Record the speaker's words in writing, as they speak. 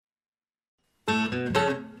This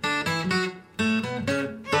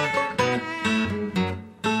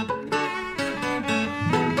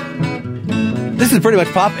is Pretty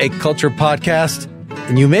Much Pop, a culture podcast,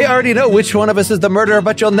 and you may already know which one of us is the murderer,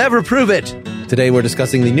 but you'll never prove it. Today we're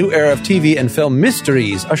discussing the new era of TV and film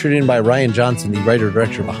mysteries, ushered in by Rian Johnson, the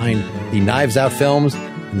writer-director behind the Knives Out films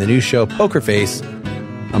and the new show Poker Face.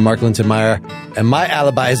 I'm Mark Linton-Meyer, and my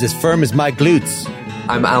alibi is as firm as my glutes.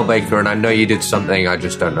 I'm Al Baker, and I know you did something, I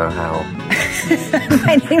just don't know how.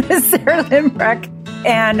 My name is Sarah Lindbreck,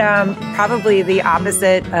 and probably the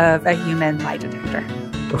opposite of a human lie detector.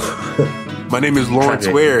 My name is Lawrence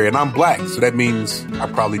Ware, and I'm black, so that means I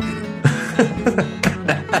probably did it.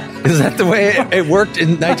 Is that the way it worked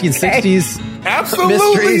in 1960s? Absolutely,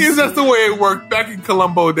 mysteries? is that the way it worked back in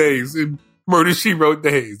Columbo days, in Murder, She Wrote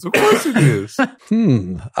days? Of course it is.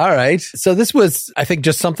 All right. So this was, I think,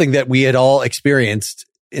 just something that we had all experienced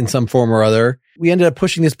in some form or other. We ended up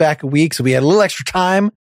pushing this back a week, so we had a little extra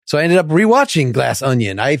time. So I ended up rewatching Glass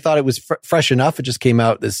Onion. I thought it was fresh enough. It just came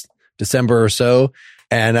out this December or so.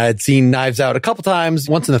 And I'd seen Knives Out a couple times,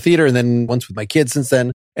 once in the theater and then once with my kids since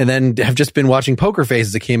then. And then have just been watching Poker Face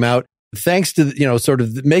as it came out. Thanks to, sort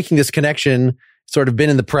of making this connection, sort of been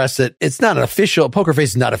in the press that it's not an official, Poker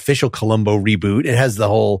Face is not official Columbo reboot. It has the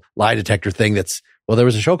whole lie detector thing there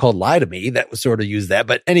was a show called Lie to Me that was sort of used that.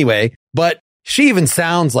 But anyway, she even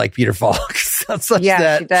sounds like Peter Falk. She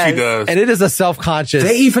does. And it is a self-conscious.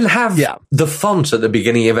 They even have the font at the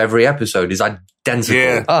beginning of every episode is identical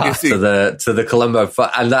to the Columbo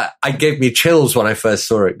font. And that gave me chills when I first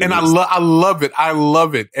saw it. And I love it. I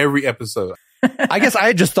love it every episode. I guess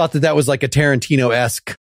I just thought that was like a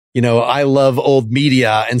Tarantino-esque, I love old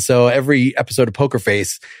media. And so every episode of Poker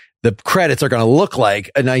Face, the credits are going to look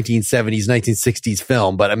like a 1970s, 1960s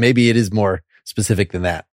film, but maybe it is more specific than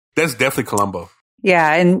that. That's definitely Columbo.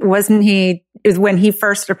 Yeah. And when he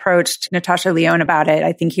first approached Natasha Lyonne about it,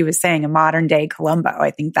 I think he was saying a modern day Columbo.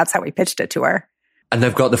 I think that's how we pitched it to her. And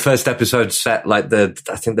they've got the first episode set like I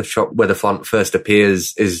think the shot where the font first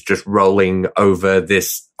appears is just rolling over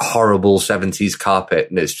this horrible 70s carpet.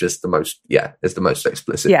 And it's just it's the most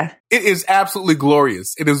explicit. Yeah. It is absolutely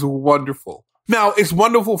glorious. It is wonderful. Now, it's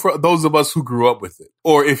wonderful for those of us who grew up with it.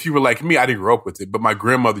 Or if you were like me, I didn't grow up with it, but my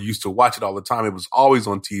grandmother used to watch it all the time. It was always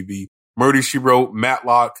on TV. Murder, She Wrote,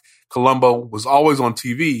 Matlock, Columbo was always on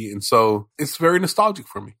TV. And so it's very nostalgic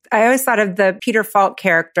for me. I always thought of the Peter Falk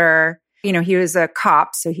character. He was a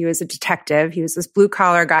cop, so he was a detective. He was this blue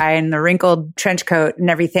collar guy in the wrinkled trench coat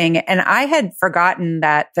and everything. And I had forgotten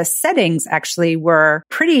that the settings actually were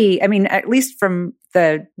pretty, at least from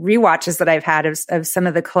the rewatches that I've had of some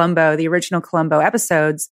of the original Columbo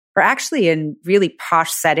episodes, are actually in really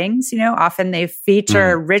posh settings. Often they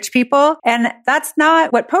feature rich people, and that's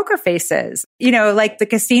not what Poker Face is. Like the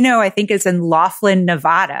casino, I think, is in Laughlin,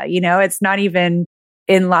 Nevada. It's not even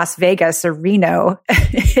in Las Vegas or Reno.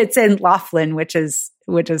 It's in Laughlin, which is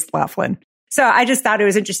Laughlin. So I just thought it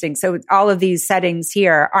was interesting. So all of these settings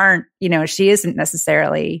here aren't, she isn't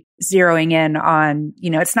necessarily zeroing in on,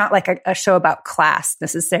 it's not like a show about class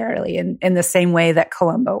necessarily in the same way that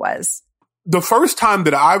Columbo was. The first time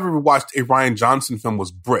that I ever watched a Rian Johnson film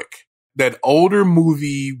was Brick, that older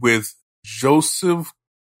movie with Joseph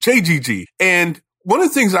JGG. And one of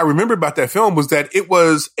the things I remember about that film was that it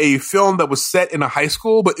was a film that was set in a high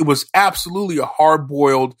school, but it was absolutely a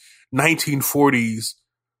hard-boiled 1940s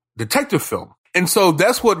detective film. And so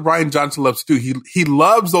that's what Rian Johnson loves to do. He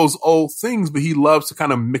loves those old things, but he loves to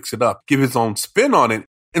kind of mix it up, give his own spin on it.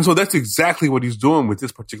 And so that's exactly what he's doing with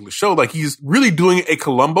this particular show. Like, he's really doing a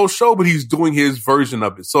Columbo show, but he's doing his version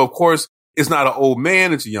of it. So, of course, it's not an old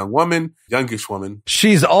man. It's a youngish woman.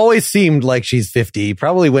 She's always seemed like she's 50.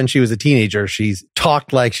 Probably when she was a teenager, she's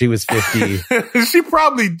talked like she was 50.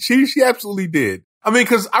 She absolutely did.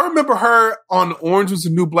 Because I remember her on Orange Was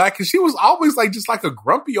the New Black, and she was always just like a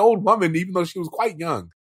grumpy old woman, even though she was quite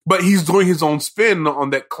young. But he's doing his own spin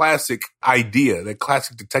on that classic idea, that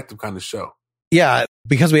classic detective kind of show. Yeah,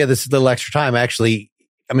 because we had this little extra time, actually.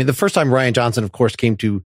 The first time Rian Johnson, of course, came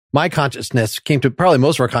to my consciousness, came to probably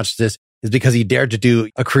most of our consciousness, is because he dared to do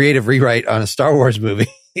a creative rewrite on a Star Wars movie,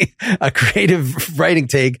 a creative writing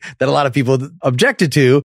take that a lot of people objected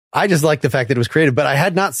to. I just liked the fact that it was creative, but I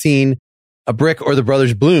had not seen A Brick or The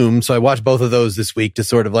Brothers Bloom, so I watched both of those this week to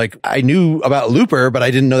sort of I knew about Looper, but I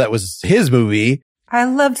didn't know that was his movie. I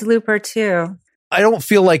loved Looper too. I don't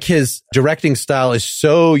feel like his directing style is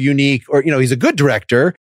so unique, or, he's a good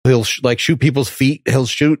director. He'll shoot people's feet. He'll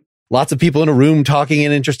shoot lots of people in a room talking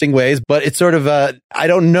in interesting ways, but it's sort of I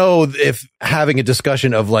don't know if having a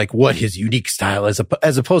discussion of what his unique style is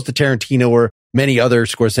as opposed to Tarantino or many other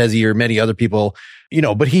Scorsese or many other people,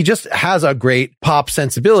 but he just has a great pop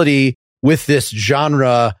sensibility with this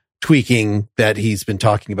genre tweaking that he's been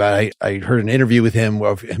talking about. I heard an interview with him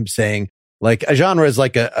of him saying like a genre is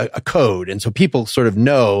like a code. And so people sort of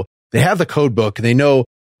know, they have the code book, they know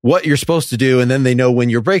what you're supposed to do, and then they know when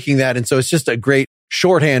you're breaking that. And so it's just a great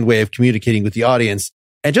shorthand way of communicating with the audience.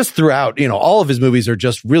 And just throughout, all of his movies are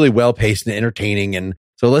just really well paced and entertaining. And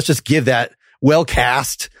so let's just give that well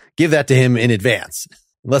cast, give that to him in advance,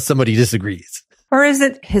 unless somebody disagrees. Or is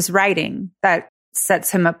it his writing that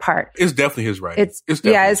sets him apart? It's definitely his writing.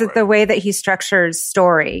 Is it the way that he structures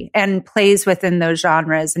story and plays within those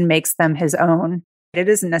genres and makes them his own? It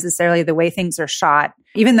isn't necessarily the way things are shot,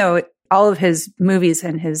 even though all of his movies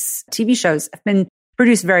and his TV shows have been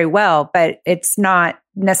produced very well, but it's not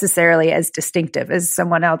necessarily as distinctive as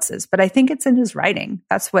someone else's. But I think it's in his writing.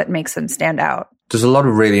 That's what makes him stand out. There's a lot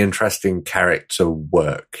of really interesting character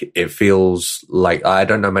work. It feels like, I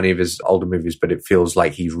don't know many of his older movies, but it feels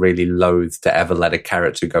like he's really loath to ever let a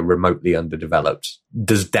character go remotely underdeveloped.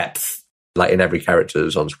 There's depth, like in every character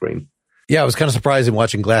that's on screen. Yeah, I was kind of surprised in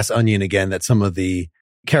watching Glass Onion again that some of the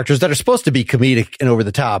characters that are supposed to be comedic and over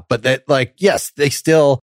the top, but that like, yes, they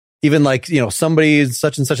still, even like, somebody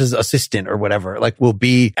such and such's assistant or whatever, like will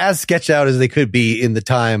be as sketched out as they could be in the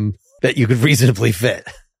time that you could reasonably fit.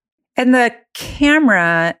 And the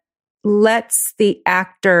camera lets the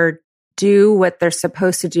actor do what they're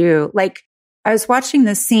supposed to do. Like I was watching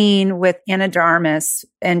the scene with Ana de Armas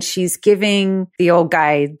and she's giving the old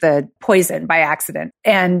guy the poison by accident,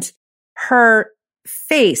 and her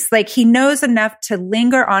face, like he knows enough to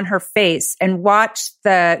linger on her face and watch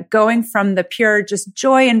the going from the pure just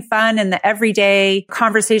joy and fun and the everyday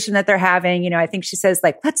conversation that they're having. I think she says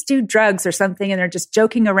like, let's do drugs or something. And they're just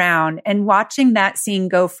joking around, and watching that scene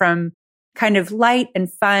go from kind of light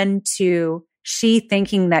and fun to she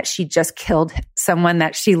thinking that she just killed someone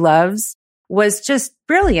that she loves was just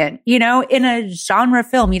brilliant. In a genre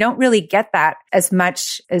film, you don't really get that as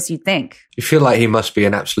much as you think. You feel like he must be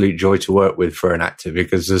an absolute joy to work with for an actor,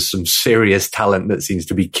 because there's some serious talent that seems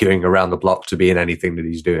to be queuing around the block to be in anything that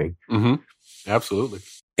he's doing. Mm-hmm. Absolutely.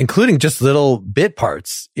 Including just little bit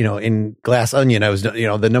parts, in Glass Onion, I was,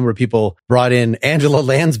 the number of people brought in Angela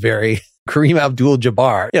Lansbury, Kareem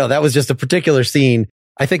Abdul-Jabbar. That was just a particular scene.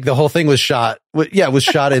 I think the whole thing was shot. Yeah, it was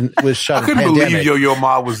shot in. I couldn't believe Yo-Yo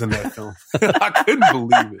Ma was in that film. I couldn't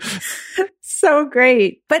believe it. So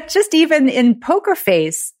great. But just even in Poker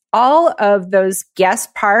Face, all of those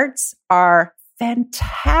guest parts are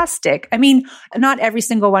fantastic. I mean, not every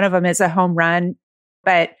single one of them is a home run,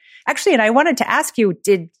 but actually, and I wanted to ask you,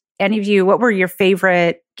 did any of you, what were your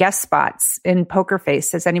favorite guest spots in Poker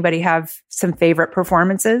Face? Does anybody have some favorite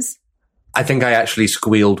performances? I think I actually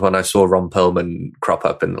squealed when I saw Ron Perlman crop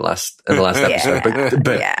up in the last episode.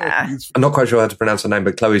 But I'm not quite sure how to pronounce her name,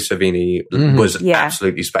 but Chloe Savini was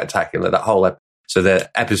absolutely spectacular. That whole so the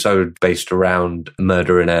episode based around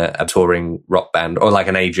murder in a touring rock band, or like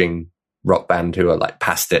an aging rock band who are like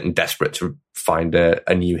past it and desperate to find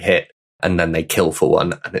a new hit, and then they kill for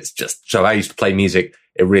one. And it's just, so I used to play music.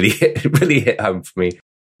 It really hit home for me.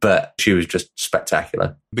 But she was just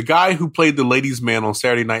spectacular. The guy who played the ladies' man on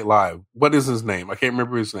Saturday Night Live, what is his name? I can't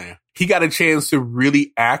remember his name. He got a chance to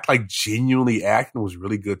really act, like genuinely act, and it was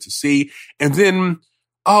really good to see. And then,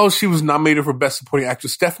 she was nominated for Best Supporting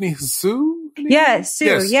Actress, Stephanie Hsu. Yeah, Sue,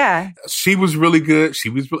 yes. Yeah. She was really good.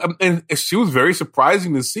 And she was very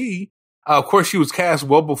surprising to see. Of course, she was cast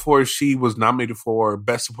well before she was nominated for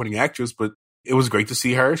Best Supporting Actress, but it was great to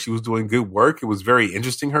see her. She was doing good work. It was very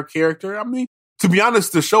interesting, her character. I mean, to be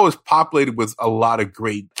honest, the show is populated with a lot of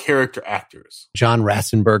great character actors. John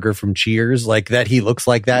Ratzenberger from Cheers, like that, he looks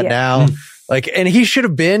like that now. Like, and he should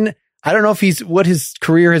have been, I don't know if what his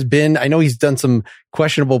career has been. I know he's done some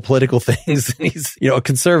questionable political things and he's, a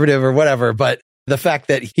conservative or whatever, but the fact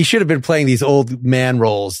that he should have been playing these old man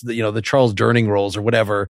roles, the Charles Durning roles or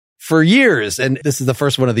whatever for years. And this is the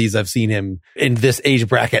first one of these I've seen him in this age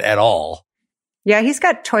bracket at all. Yeah, he's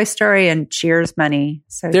got Toy Story and Cheers money.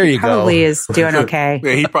 So there he you probably is doing okay.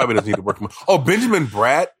 Yeah, he probably doesn't need to work more. Oh, Benjamin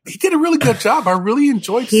Bratt. He did a really good job. I really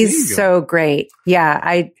enjoyed seeing him. He's so great. Yeah,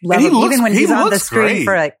 I love him. Even when he's on the screen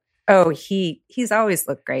for like, he's always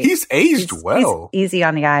looked great. He's aged well. He's easy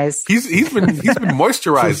on the eyes. He's been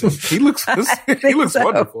moisturizing. He looks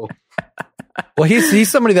wonderful. Well, he's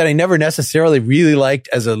somebody that I never necessarily really liked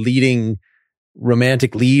as a leading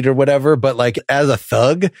romantic lead or whatever, but like as a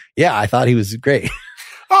thug, yeah, I thought he was great.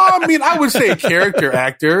 I mean, I would say a character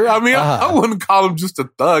actor. I mean, I wouldn't call him just a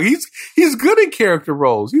thug. He's good in character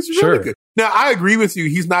roles. He's really good. Now, I agree with you.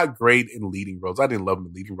 He's not great in leading roles. I didn't love him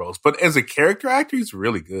in leading roles, but as a character actor, he's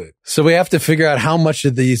really good. So we have to figure out how much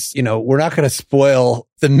of these, we're not going to spoil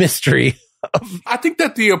the mystery I think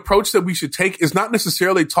that the approach that we should take is not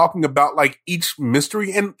necessarily talking about like each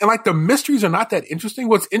mystery and like the mysteries are not that interesting.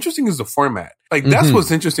 What's interesting is the format. Like that's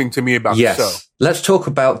what's interesting to me about the show. Let's talk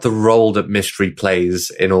about the role that mystery plays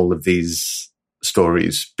in all of these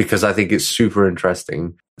stories, because I think it's super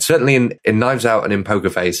interesting. Certainly in Knives Out and in Poker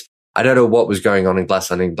Face, I don't know what was going on in Glass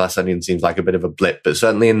Onion. Glass Onion seems like a bit of a blip, but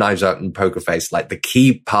certainly in Knives Out and Poker Face, like the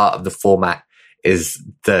key part of the format is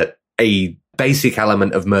that a basic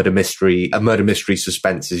element of murder mystery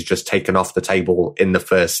suspense is just taken off the table in the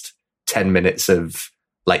first 10 minutes of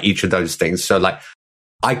like each of those things. So like,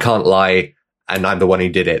 I can't lie and I'm the one who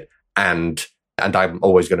did it. And I'm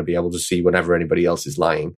always going to be able to see whenever anybody else is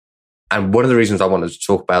lying. And one of the reasons I wanted to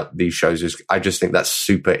talk about these shows is I just think that's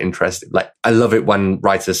super interesting. Like, I love it when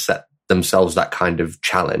writers set themselves that kind of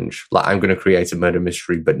challenge. Like, I'm going to create a murder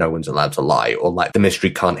mystery, but no one's allowed to lie, or like the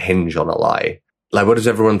mystery can't hinge on a lie. Like, what does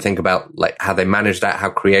everyone think about like how they manage that, how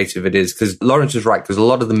creative it is? Because Lawrence is right, because a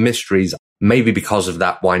lot of the mysteries, maybe because of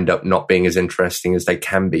that, wind up not being as interesting as they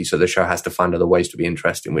can be. So the show has to find other ways to be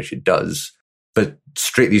interesting, which it does. But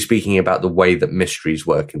strictly speaking about the way that mysteries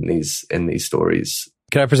work in these stories.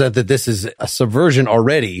 Can I present that this is a subversion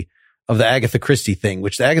already of the Agatha Christie thing,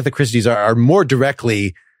 which the Agatha Christies are more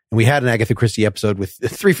directly, and we had an Agatha Christie episode with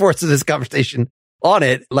 3/4 of this conversation on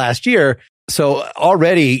it last year. So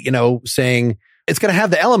already, saying it's going to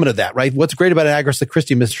have the element of that, right? What's great about an Agatha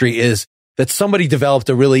Christie mystery is that somebody developed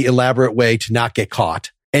a really elaborate way to not get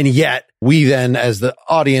caught. And yet we then, as the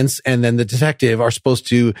audience and then the detective, are supposed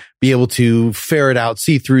to be able to ferret out,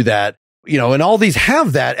 see through that, and all these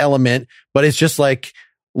have that element, but it's just like,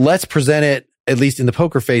 let's present it, at least in the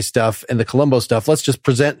Poker Face stuff and the Columbo stuff. Let's just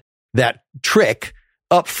present that trick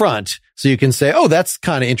up front so you can say, oh, that's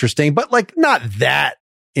kind of interesting, but like not that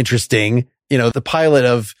interesting. The pilot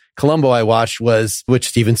of Columbo I watched which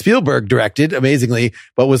Steven Spielberg directed amazingly,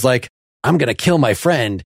 but was like, I'm going to kill my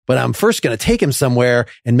friend, but I'm first going to take him somewhere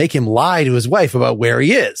and make him lie to his wife about where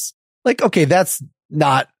he is. Like, okay, that's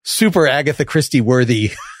not super Agatha Christie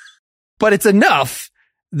worthy, but it's enough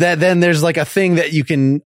that then there's like a thing that you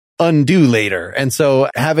can undo later. And so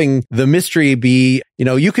having the mystery be,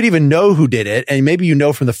 you could even know who did it. And maybe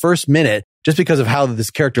from the first minute, just because of how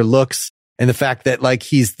this character looks and the fact that like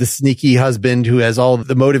he's the sneaky husband who has all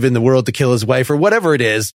the motive in the world to kill his wife or whatever it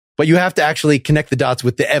is. But you have to actually connect the dots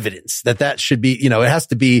with the evidence that should be, it has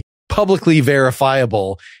to be publicly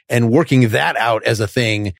verifiable, and working that out as a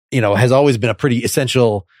thing, has always been a pretty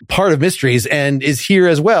essential part of mysteries and is here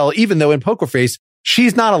as well. Even though in Poker Face,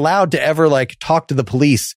 she's not allowed to ever like talk to the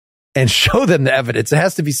police and show them the evidence. It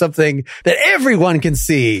has to be something that everyone can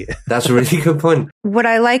see. That's a really good point. What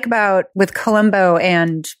I like about with Columbo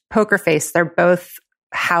and Poker Face, they're both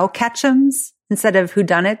how catchems instead of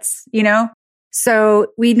whodunits, So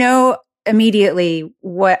we know immediately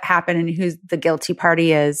what happened and who the guilty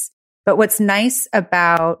party is. But what's nice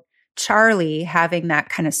about Charlie having that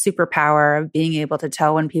kind of superpower of being able to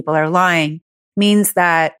tell when people are lying means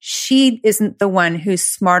that she isn't the one who's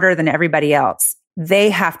smarter than everybody else. They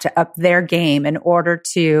have to up their game in order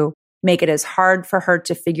to make it as hard for her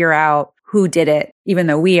to figure out who did it, even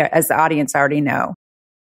though we as the audience already know,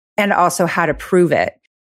 and also how to prove it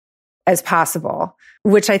as possible,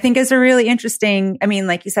 which I think is a really interesting,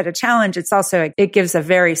 like you said, a challenge. It's also, it gives a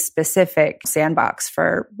very specific sandbox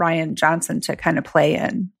for Rian Johnson to kind of play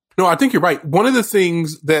in. No, I think you're right. One of the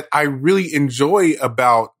things that I really enjoy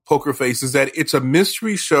about Poker Face is that it's a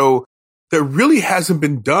mystery show that really hasn't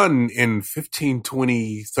been done in 15,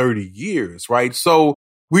 20, 30 years, right? So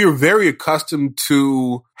we are very accustomed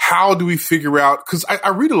to how do we figure out, because I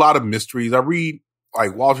read a lot of mysteries. I read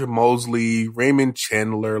like Walter Mosley, Raymond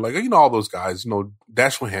Chandler, like, all those guys,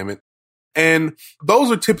 Dashiell Hammett. And those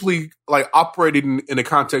are typically like operating in the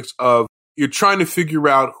context of you're trying to figure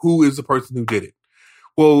out who is the person who did it.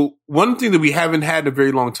 Well, one thing that we haven't had in a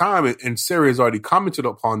very long time, and Sarah has already commented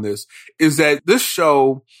upon this, is that this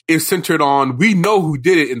show is centered on, we know who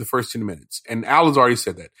did it in the first 10 minutes. And Al has already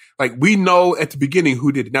said that. Like, we know at the beginning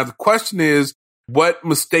who did it. Now, the question is, what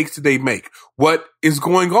mistakes did they make? What is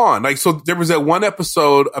going on? Like, so there was that one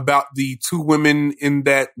episode about the two women in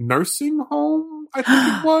that nursing home, I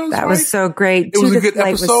think it was. That was so great. It was a good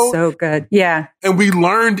episode. Was so good. Yeah. And we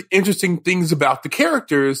learned interesting things about the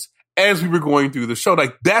characters as we were going through the show.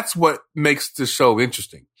 Like, that's what makes the show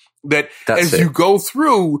interesting. That's you go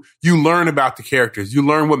through, you learn about the characters. You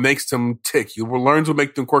learn what makes them tick. You learn what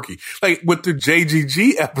makes them quirky. Like with the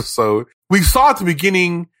JGG episode, we saw at the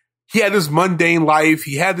beginning, he had this mundane life.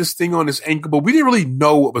 He had this thing on his ankle, but we didn't really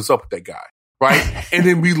know what was up with that guy. Right. And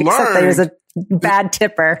then we learned there's a bad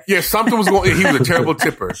tipper. Yeah, something was going. He was a terrible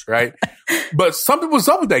tipper, right? But something was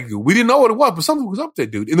up with that dude. We didn't know what it was, but something was up with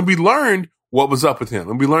that dude. And then we learned what was up with him,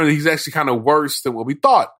 and we learned that he's actually kind of worse than what we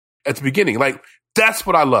thought at the beginning. Like, that's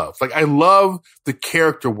what I love. Like, I love the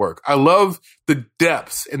character work. I love the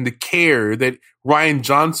depth and the care that Rian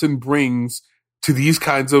Johnson brings to these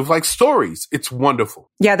kinds of like stories. It's wonderful.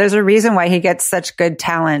 Yeah, there's a reason why he gets such good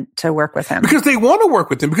talent to work with him. Because they want to work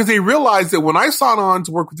with him, because they realize that when I sign on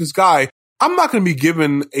to work with this guy, I'm not going to be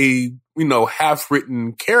given a,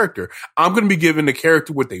 half-written character. I'm going to be given a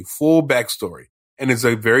character with a full backstory. And it's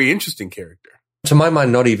a very interesting character. To my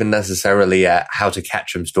mind, not even necessarily a how to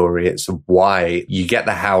catch him story. It's a why. You get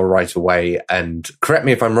the how right away. And correct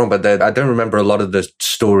me if I'm wrong, but I don't remember a lot of the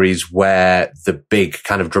stories where the big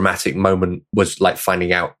kind of dramatic moment was like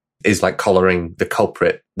finding out is like collaring the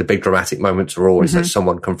culprit. The big dramatic moments are always like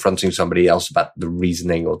someone confronting somebody else about the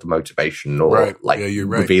reasoning or the motivation or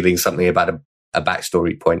revealing something about a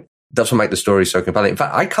backstory point. That's what makes the story so compelling. In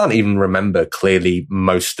fact, I can't even remember clearly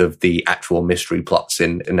most of the actual mystery plots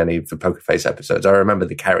in any of the Poker Face episodes. I remember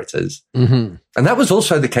the characters. Mm-hmm. And that was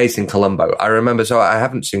also the case in Columbo. I remember, so I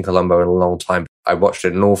haven't seen Columbo in a long time. I watched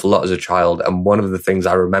it an awful lot as a child. And one of the things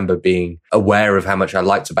I remember being aware of how much I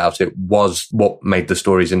liked about it was what made the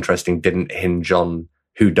stories interesting didn't hinge on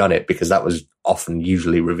who done it, because that was often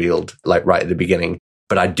usually revealed like right at the beginning.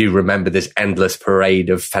 But I do remember this endless parade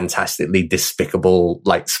of fantastically despicable,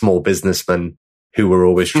 like small businessmen who were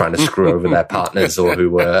always trying to screw over their partners, or who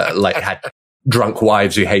were like had drunk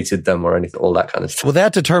wives who hated them or anything, all that kind of stuff. Well,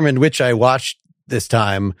 that determined which I watched this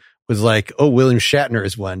time. Was like, oh, William Shatner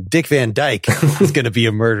is one. Dick Van Dyke is going to be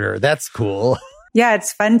a murderer. That's cool. Yeah,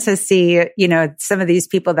 it's fun to see, some of these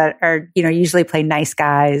people that are, usually play nice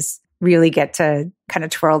guys really get to kind of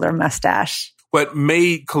twirl their mustache. What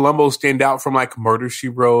made Columbo stand out from like Murder, She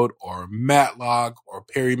Wrote or Matlock or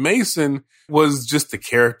Perry Mason was just the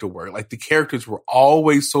character work. Like, the characters were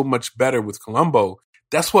always so much better with Columbo.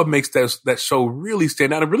 That's what makes that show really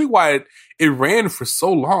stand out, and really why it ran for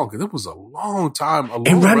so long, because it was a long time.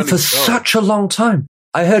 It ran for such a long time.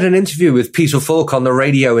 I heard an interview with Peter Falk on the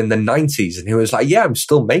radio in the 90s, and he was like, yeah, I'm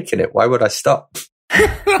still making it. Why would I stop?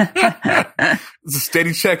 It's a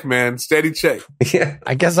steady check, man. Steady check. Yeah.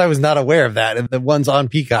 I guess I was not aware of that. And the ones on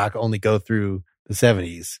Peacock only go through the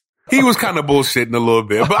 70s. He was kind of bullshitting a little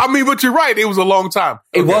bit. But you're right. It was a long time.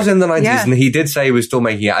 It was in the 90s, and he did say he was still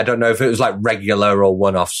making it. I don't know if it was like regular or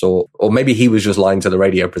one-offs, or maybe he was just lying to the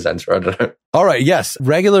radio presenter. I don't know. All right. Yes.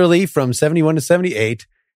 Regularly from 71 to 78.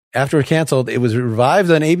 After it canceled, it was revived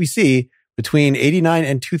on ABC between 89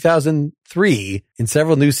 and 2003 in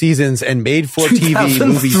several new seasons and made for TV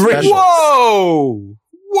movie specials.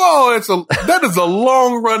 Whoa, that is a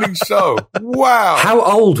long running show. Wow. How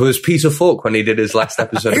old was Peter Falk when he did his last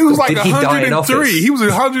episode? He was like 103. He was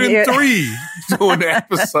 103 doing the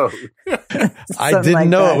episode. I didn't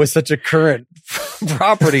know it was such a current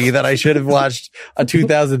property that I should have watched a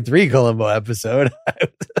 2003 Columbo episode.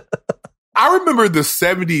 I remember the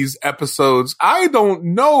 70s episodes. I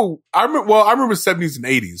don't know. I remember 70s and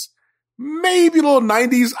 80s. Maybe a little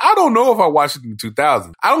 90s. I don't know if I watched it in the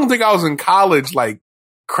 2000s. I don't think I was in college, like,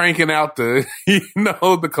 cranking out the,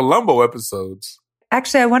 the Columbo episodes.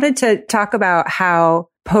 Actually, I wanted to talk about how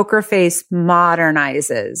Poker Face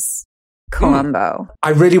modernizes Columbo.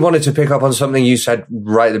 I really wanted to pick up on something you said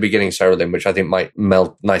right at the beginning, Sarah Lynn, which I think might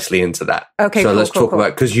meld nicely into that. Okay, so let's talk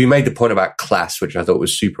about, because you made the point about class, which I thought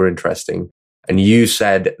was super interesting. And you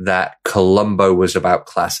said that Columbo was about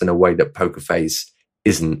class in a way that Poker Face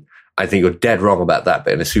isn't. I think you're dead wrong about that,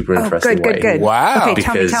 but in a super interesting way. Good. Wow.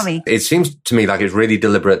 Okay, tell me. It seems to me like it's really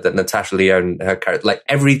deliberate that Natasha Lyonne, her character, like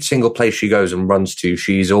every single place she goes and runs to,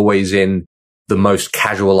 she's always in the most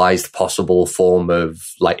casualized possible form of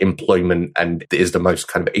like employment, and is the most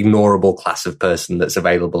kind of ignorable class of person that's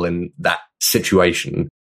available in that situation.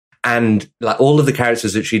 And like all of the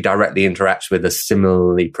characters that she directly interacts with are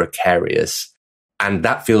similarly precarious. And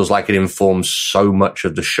that feels like it informs so much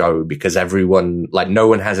of the show, because everyone, like no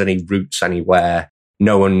one has any roots anywhere.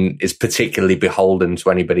 No one is particularly beholden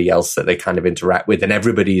to anybody else that they kind of interact with, and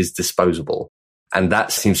everybody is disposable. And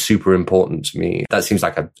that seems super important to me. That seems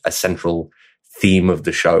like a central theme of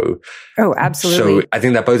the show. Oh, absolutely. So I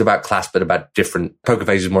think they're both about class, but about different. Poker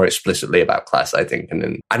Face is more explicitly about class, I think.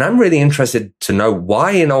 And I'm really interested to know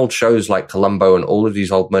why in old shows like Columbo and all of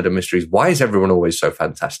these old murder mysteries, why is everyone always so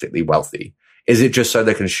fantastically wealthy? Is it just so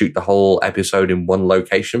they can shoot the whole episode in one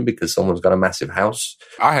location because someone's got a massive house?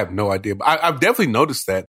 I have no idea, but I've definitely noticed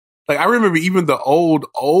that. Like, I remember even the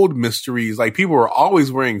old mysteries, like people were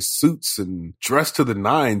always wearing suits and dressed to the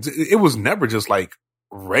nines. It was never just like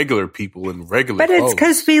regular people in regular But clothes. It's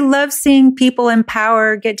because we love seeing people in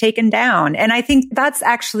power get taken down. And I think that's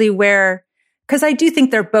actually where, because I do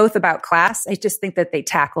think they're both about class. I just think that they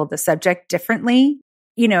tackle the subject differently.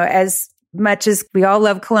 You know, as much as we all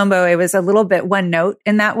love Columbo, it was a little bit one note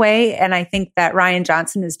in that way. And I think that Rian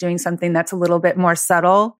Johnson is doing something that's a little bit more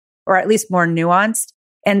subtle, or at least more nuanced.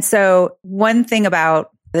 And so one thing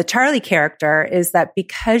about the Charlie character is that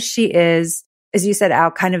because she is, as you said,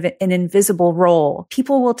 Al, kind of an invisible role,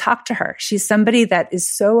 people will talk to her. She's somebody that is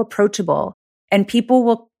so approachable, and people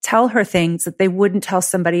will tell her things that they wouldn't tell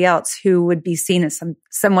somebody else who would be seen as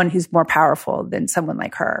someone who's more powerful than someone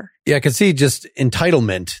like her. Yeah, I can see just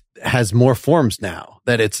entitlement has more forms now,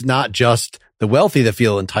 that it's not just the wealthy that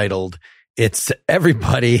feel entitled. It's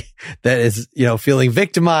everybody that is, you know, feeling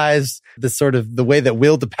victimized. This sort of the way that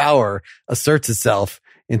will to power asserts itself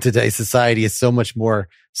in today's society is so much more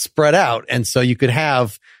spread out. And so you could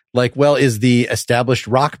have like, well, is the established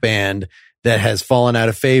rock band that has fallen out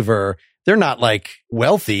of favor, they're not like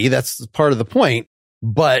wealthy. That's part of the point,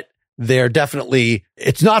 but they're definitely,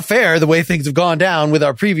 it's not fair the way things have gone down with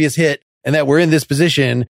our previous hit and that we're in this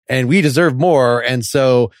position and we deserve more. And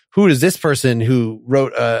so who does this person who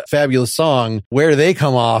wrote a fabulous song, where do they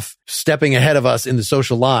come off stepping ahead of us in the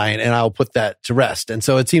social line? And I'll put that to rest. And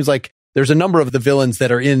so it seems like there's a number of the villains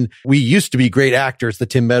that are in, we used to be great actors, the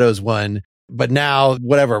Tim Meadows one, but now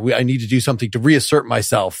whatever, I need to do something to reassert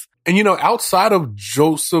myself. And, you know, outside of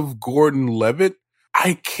Joseph Gordon-Levitt,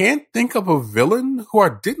 I can't think of a villain who I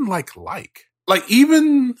didn't like. Like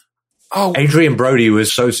even... Oh, Adrian Brody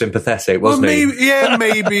was so sympathetic, wasn't he?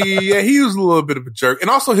 Maybe. Yeah, he was a little bit of a jerk. And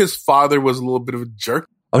also his father was a little bit of a jerk.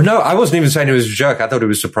 Oh, no, I wasn't even saying he was a jerk. I thought he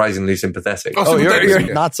was surprisingly sympathetic. Oh,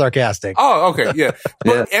 you're not sarcastic. Oh, okay, yeah.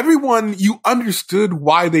 But everyone, you understood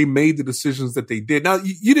why they made the decisions that they did. Now,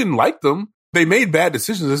 you didn't like them. They made bad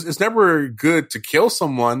decisions. It's never good to kill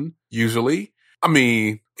someone, usually. I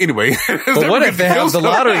mean, anyway. But what if they have the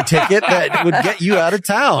lottery ticket that would get you out of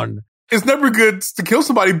town? It's never good to kill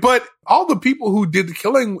somebody, but all the people who did the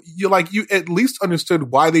killing, you at least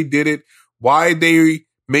understood why they did it, why they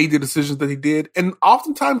made the decisions that they did. And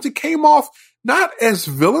oftentimes it came off not as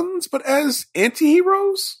villains, but as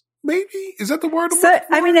anti-heroes. Maybe? Is that the word?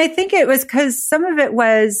 I mean, I think it was because some of it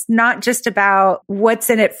was not just about what's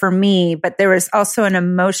in it for me, but there was also an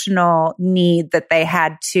emotional need that they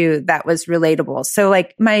had to that was relatable. So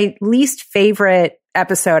like my least favorite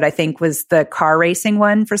episode, I think, was the car racing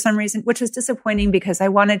one for some reason, which was disappointing because I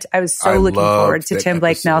was so looking forward to Tim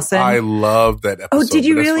Blake Nelson. I loved that episode. Oh, did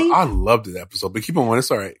you really? I loved that episode, but keep on going.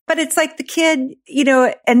 It's all right. But it's like the kid, you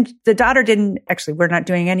know, and the daughter didn't actually, we're not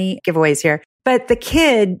doing any giveaways here, but the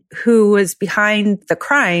kid who was behind the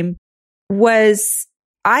crime was,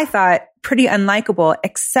 I thought, pretty unlikable,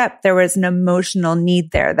 except there was an emotional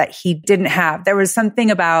need there that he didn't have. There was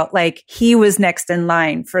something about like he was next in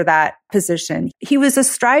line for that position. He was a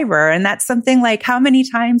striver. And that's something like, how many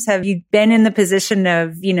times have you been in the position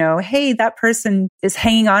of, you know, hey, that person is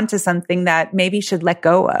hanging on to something that maybe should let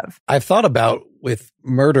go of? I've thought about with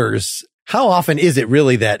murders, how often is it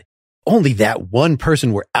really that only that one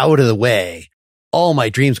person were out of the way, all my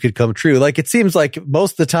dreams could come true? Like it seems like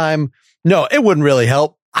most of the time, no, it wouldn't really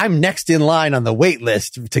help. I'm next in line on the wait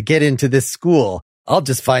list to get into this school. I'll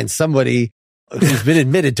just find somebody who's been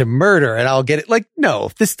admitted to murder and I'll get it. Like,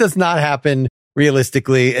 no, this does not happen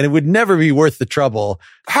realistically, and it would never be worth the trouble.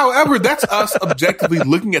 However, that's us objectively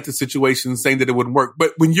looking at the situation saying that it wouldn't work.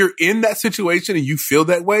 But when you're in that situation and you feel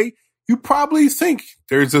that way, you probably think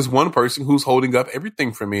there's this one person who's holding up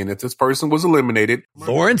everything for me. And if this person was eliminated,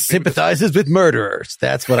 Lawrence sympathizes with murderers.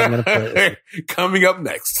 That's what I'm going to put. Coming up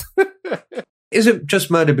next. Is it just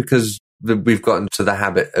murder because we've gotten to the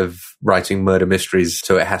habit of writing murder mysteries,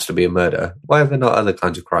 so it has to be a murder? Why are there not other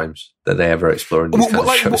kinds of crimes that they ever explore in these kinds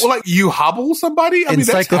of shows? Like you hobble somebody? I mean,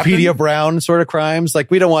 Encyclopedia Brown sort of crimes. Like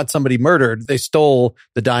we don't want somebody murdered. They stole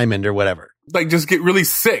the diamond or whatever. Like just get really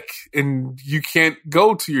sick and you can't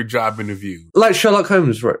go to your job interview. Like Sherlock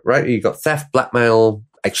Holmes, right? You got theft, blackmail,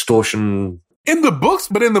 extortion. In the books,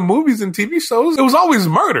 but in the movies and TV shows, it was always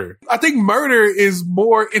murder. I think murder is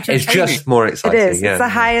more entertaining. It's just more exciting. It is. Yeah. It's the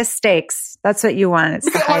highest stakes. That's what you want.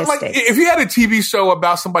 It's the highest stakes. If you had a TV show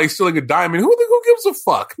about somebody stealing a diamond, who gives a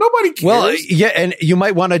fuck? Nobody cares. Well, yeah, and you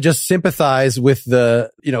might want to just sympathize with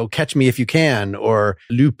the, you know, Catch Me If You Can or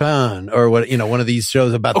Lupin or what, you know, one of these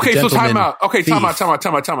shows about the gentleman. Okay, so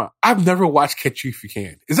time out. I've never watched Catch You If You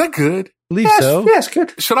Can. Is that good? I believe so. Yes,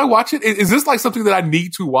 good. Should I watch it? Is this like something that I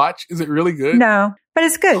need to watch? Is it really good? No. But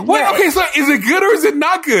it's good. Wait, okay, so is it good or is it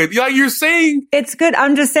not good? Like you're saying it's good.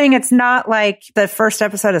 I'm just saying it's not like the first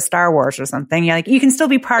episode of Star Wars or something. You're like you can still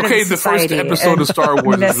be part of the society. Okay, the first episode of Star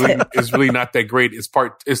Wars is really not that great.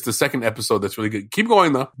 It's the second episode that's really good. Keep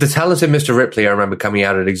going though. The Talented Mr. Ripley, I remember coming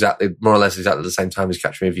out at more or less exactly the same time as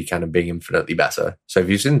Catch Me If You Can and being infinitely better. So if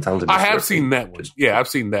you've seen Talented Mr. I have seen that one. Yeah, I've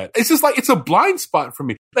seen that. It's just like it's a blind spot for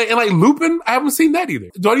me. And like Lupin, I haven't seen that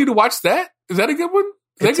either. Do I need to watch that? Is that a good one?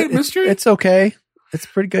 Is that a good mystery? It's okay. It's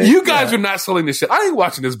pretty good. You guys are not selling this shit. I ain't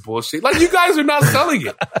watching this bullshit. Like, you guys are not selling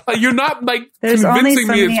it. Like, you're not, like, there's convincing only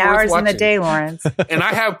so me many hours in the day, Lawrence. And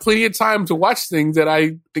I have plenty of time to watch things that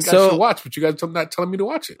I think I should watch, but you guys are not telling me to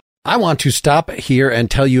watch it. I want to stop here and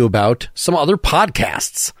tell you about some other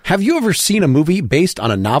podcasts. Have you ever seen a movie based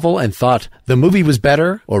on a novel and thought the movie was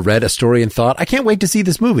better, or read a story and thought, I can't wait to see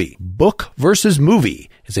this movie? Book versus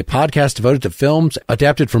Movie is a podcast devoted to films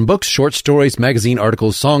adapted from books, short stories, magazine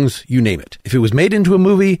articles, songs, you name it. If it was made into a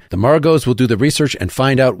movie, the Margos will do the research and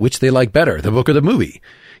find out which they like better, the book or the movie.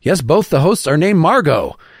 Yes, both the hosts are named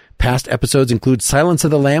Margot. Past episodes include Silence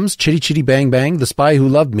of the Lambs, Chitty Chitty Bang Bang, The Spy Who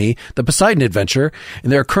Loved Me, The Poseidon Adventure,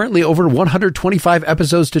 and there are currently over 125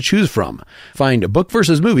 episodes to choose from. Find Book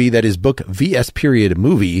versus Movie, that is Book VS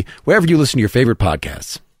Movie, wherever you listen to your favorite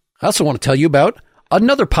podcasts. I also want to tell you about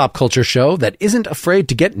another pop culture show that isn't afraid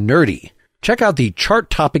to get nerdy. Check out the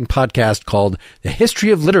chart-topping podcast called The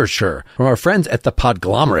History of Literature from our friends at The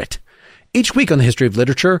Podglomerate. Each week on the History of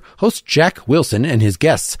Literature, host Jack Wilson and his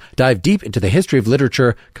guests dive deep into the history of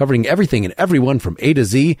literature, covering everything and everyone from A to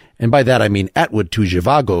Z, and by that I mean Atwood to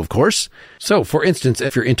Zhivago, of course. So, for instance,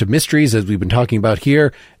 if you're into mysteries, as we've been talking about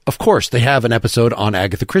here, of course, they have an episode on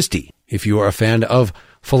Agatha Christie. If you are a fan of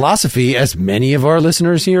philosophy, as many of our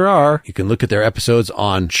listeners here are, you can look at their episodes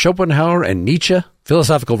on Schopenhauer and Nietzsche,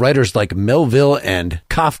 philosophical writers like Melville and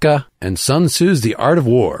Kafka, and Sun Tzu's The Art of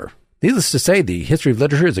War. Needless to say, the History of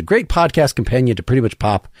Literature is a great podcast companion to pretty much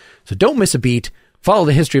pop, so don't miss a beat. Follow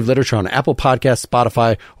the History of Literature on Apple Podcasts,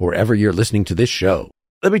 Spotify, or wherever you're listening to this show.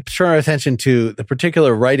 Let me turn our attention to the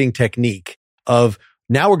particular writing technique of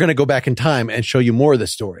now we're going to go back in time and show you more of the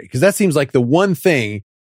story, because that seems like the one thing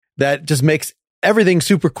that just makes everything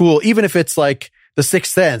super cool, even if it's like The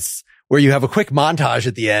Sixth Sense, where you have a quick montage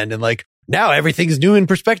at the end and like, now everything's new in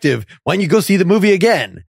perspective when you go see the movie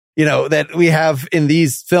again. You know, that we have in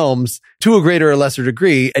these films to a greater or lesser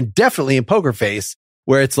degree, and definitely in Poker Face,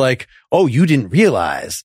 where it's like, oh, you didn't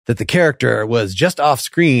realize that the character was just off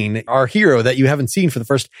screen. Our hero that you haven't seen for the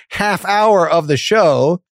first half hour of the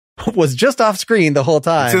show was just off screen the whole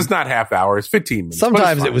time. It's not half hour, it's 15 minutes.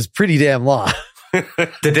 Sometimes it was pretty damn long.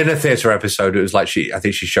 The dinner theater episode, it was like I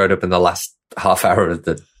think she showed up in the last half hour of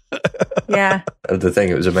the thing.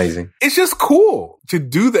 It was amazing. It's just cool to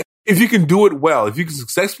do that. If you can do it well, if you can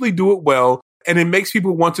successfully do it well, and it makes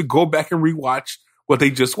people want to go back and rewatch what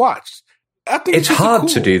they just watched. I think it's hard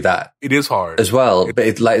to do that. It is hard as well,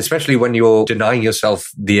 but like especially when you're denying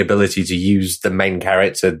yourself the ability to use the main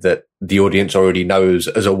character that the audience already knows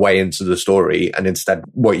as a way into the story, and instead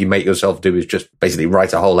what you make yourself do is just basically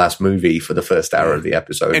write a whole ass movie for the first hour of the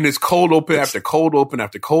episode. And it's cold open after cold open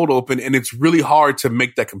after cold open, and it's really hard to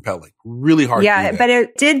make that compelling. Really hard. Yeah, to do that. But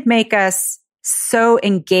it did make us so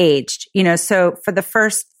engaged, you know, so for the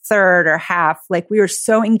first third or half, like we were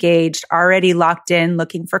so engaged, already locked in,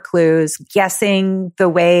 looking for clues, guessing the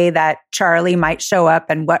way that Charlie might show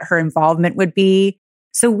up and what her involvement would be.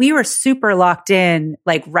 So we were super locked in,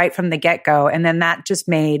 like right from the get-go. And then that just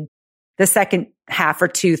made the second half or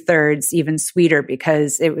 2/3 even sweeter,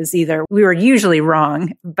 because it was either we were usually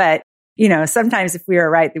wrong, but you know, sometimes if we were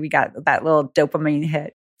right, we got that little dopamine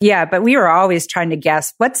hit. Yeah, but we were always trying to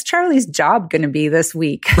guess, what's Charlie's job going to be this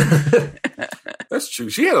week? That's true.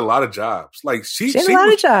 She had a lot of jobs. Like she had a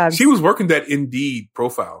lot of jobs. She was working that Indeed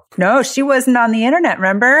profile. No, she wasn't on the internet.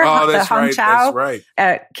 Remember? Oh, that's the Hong right. Chow That's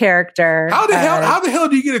right. Character. How the hell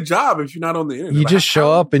do you get a job if you're not on the internet? You just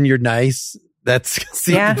show up and you're nice. That's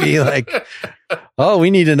seemed to be like, oh, we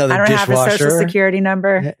need another dishwasher. I don't have a social security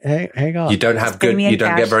number. Hang on. You don't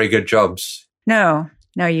get very good jobs. No,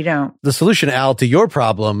 you don't. The solution, Al, to your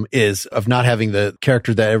problem is of not having the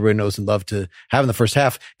character that everyone knows and love to have in the first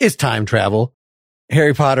half is time travel.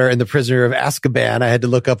 Harry Potter and the Prisoner of Azkaban, I had to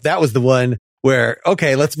look up. That was the one where,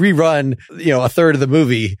 okay, let's rerun, a third of the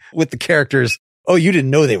movie with the characters. Oh, you didn't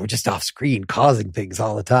know they were just off screen causing things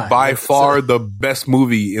all the time. By far the best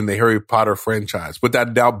movie in the Harry Potter franchise.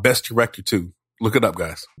 Without doubt, best director too. Look it up,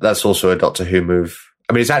 guys. That's also a Doctor Who move.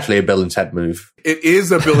 I mean, it's actually a Bill and Ted move. It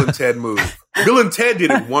is a Bill and Ted move. Bill and Ted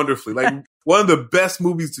did it wonderfully. Like one of the best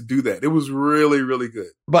movies to do that. It was really, really good.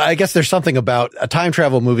 But I guess there's something about a time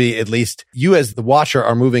travel movie, at least you as the watcher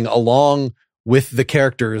are moving along with the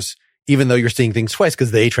characters even though you're seeing things twice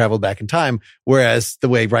because they traveled back in time. Whereas the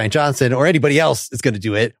way Rian Johnson or anybody else is going to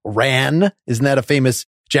do it, Ran, isn't that a famous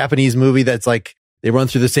Japanese movie that's like they run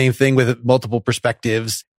through the same thing with multiple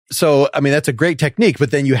perspectives? So, I mean, that's a great technique,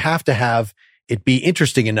 but then you have to have it be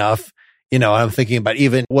interesting enough. You know, I'm thinking about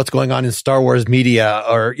even what's going on in Star Wars media,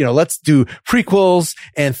 or, you know, let's do prequels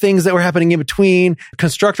and things that were happening in between,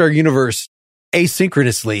 construct our universe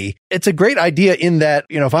asynchronously. It's a great idea in that,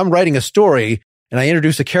 you know, if I'm writing a story and I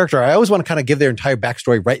introduce a character, I always want to kind of give their entire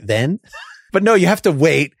backstory right then. But no, you have to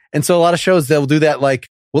wait. And so a lot of shows, they'll do that like,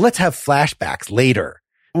 well, let's have flashbacks later.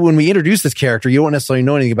 When we introduce this character, you won't necessarily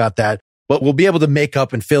know anything about that, but we'll be able to make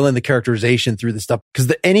up and fill in the characterization through the stuff,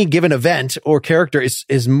 because any given event or character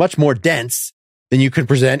is much more dense than you can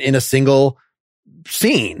present in a single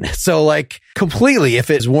scene. So like completely, if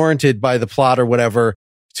it's warranted by the plot or whatever,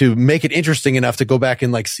 to make it interesting enough to go back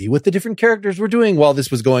and like see what the different characters were doing while this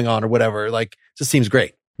was going on or whatever, like just seems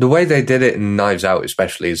great. The way they did it in Knives Out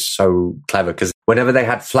especially is so clever, because whenever they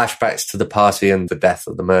had flashbacks to the party and the death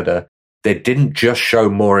or the murder, they didn't just show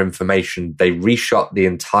more information. They reshot the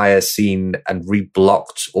entire scene and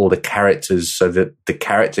reblocked all the characters so that the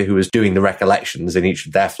character who was doing the recollections in each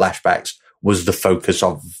of their flashbacks was the focus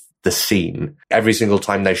of the scene. Every single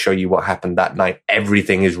time they show you what happened that night,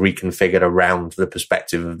 everything is reconfigured around the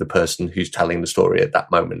perspective of the person who's telling the story at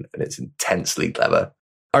that moment. And it's intensely clever.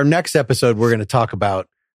 Our next episode, we're going to talk about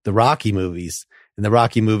the Rocky movies. And the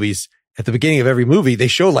Rocky movies, at the beginning of every movie, they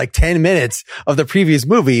show like 10 minutes of the previous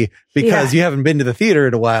movie because you haven't been to the theater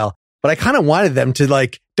in a while. But I kind of wanted them to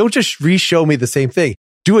like, don't just re-show me the same thing.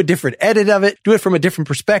 Do a different edit of it. Do it from a different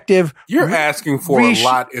perspective. You're asking for a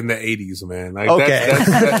lot in the 80s, man. Like okay.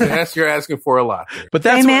 That's you're asking for a lot there. But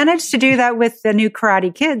they managed to do that with the new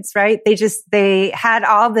Karate Kids, right? They had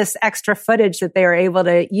all this extra footage that they were able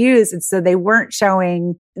to use. And so they weren't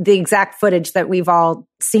showing the exact footage that we've all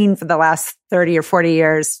seen for the last 30 or 40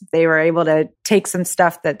 years. They were able to take some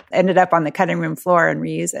stuff that ended up on the cutting room floor and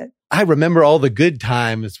reuse it. I remember all the good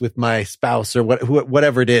times with my spouse or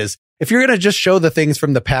whatever it is. If you're going to just show the things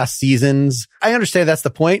from the past seasons, I understand that's the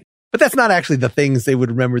point, but that's not actually the things they would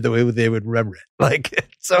remember the way they would remember it. Like,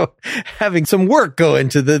 so having some work go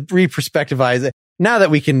into the re-perspectivize it. Now that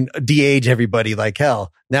we can de-age everybody like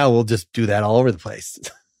hell, now we'll just do that all over the place.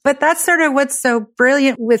 But that's sort of what's so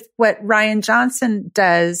brilliant with what Rian Johnson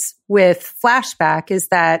does with flashback, is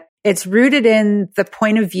that it's rooted in the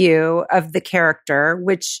point of view of the character,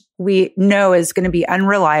 which we know is going to be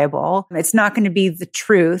unreliable. It's not going to be the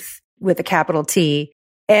truth with a capital T.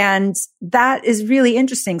 And that is really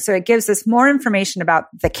interesting. So it gives us more information about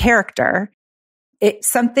the character. It's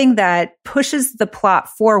something that pushes the plot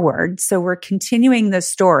forward. So we're continuing the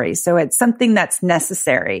story. So it's something that's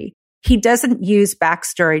necessary. He doesn't use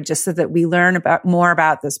backstory just so that we learn more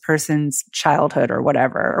about this person's childhood or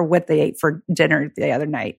whatever, or what they ate for dinner the other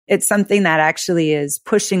night. It's something that actually is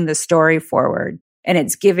pushing the story forward. And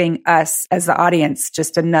it's giving us as the audience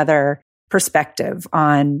just another perspective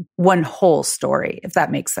on one whole story, if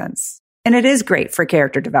that makes sense. And it is great for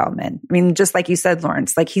character development. I mean, just like you said,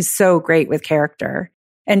 Lawrence, like he's so great with character.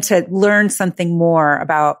 And to learn something more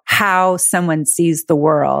about how someone sees the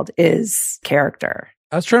world is character.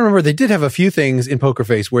 I was trying to remember, they did have a few things in Poker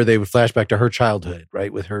Face where they would flash back to her childhood,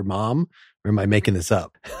 right? With her mom. Or am I making this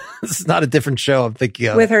up? This is not a different show I'm thinking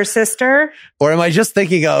of. With her sister? Or am I just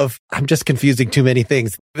thinking of, I'm just confusing too many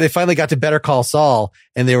things. They finally got to Better Call Saul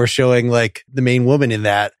and they were showing like the main woman in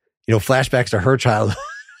that, you know, flashbacks to her childhood.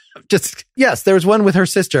 Yes, there was one with her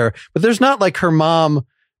sister, but there's not like her mom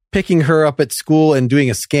picking her up at school and doing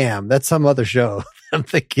a scam. That's some other show I'm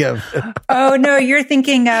thinking of. Oh, no, you're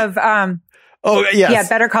thinking of, oh, yes. Yeah,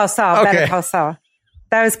 Better Call Saul. Okay. Better Call Saul.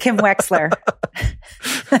 That was Kim Wexler.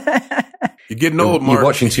 You're getting old, Mark. You're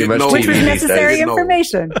watching too much TV. Which was necessary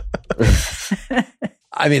information.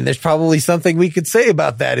 I mean, there's probably something we could say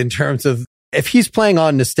about that in terms of if he's playing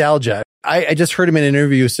on nostalgia. I just heard him in an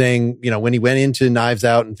interview saying, you know, when he went into Knives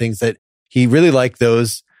Out and things, that he really liked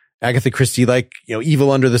those Agatha Christie, like, you know,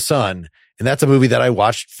 Evil Under the Sun. And that's a movie that I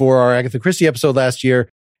watched for our Agatha Christie episode last year.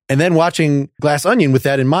 And then watching Glass Onion with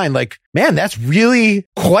that in mind, like, man, that's really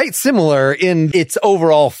quite similar in its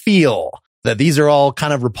overall feel. That these are all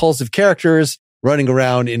kind of repulsive characters running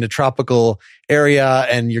around in a tropical area,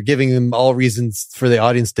 and you're giving them all reasons for the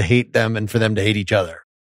audience to hate them and for them to hate each other.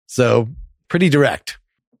 So pretty direct.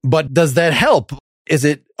 But does that help? Is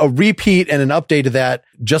it a repeat and an update of that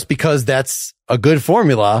just because that's a good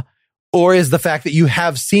formula? Or is the fact that you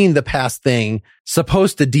have seen the past thing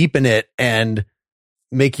supposed to deepen it and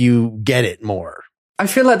make you get it more? I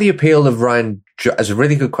feel like the appeal of Rian It's a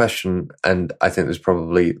really good question, and I think there's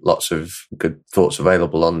probably lots of good thoughts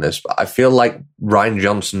available on this, but I feel like Rian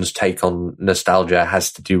Johnson's take on nostalgia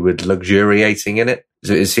has to do with luxuriating in it.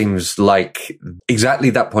 So it seems like exactly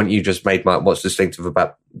that point you just made, Mark, what's distinctive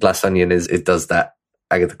about Glass Onion is it does that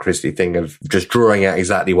Agatha Christie thing of just drawing out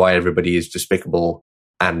exactly why everybody is despicable,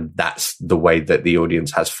 and that's the way that the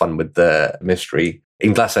audience has fun with the mystery.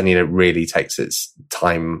 In Glass Onion, it really takes its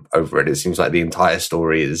time over it. It seems like the entire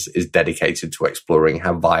story is dedicated to exploring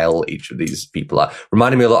how vile each of these people are.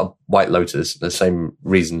 Reminding me a lot of White Lotus, the same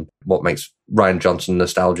reason what makes Rian Johnson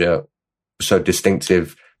nostalgia so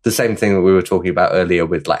distinctive. The same thing that we were talking about earlier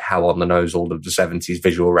with like how on the nose all of the 70s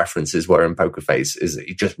visual references were in Poker Face is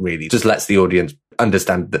it just really just lets the audience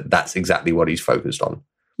understand that that's exactly what he's focused on.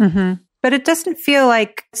 Mm-hmm. But it doesn't feel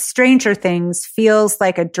like Stranger Things feels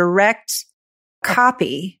like a direct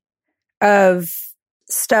copy of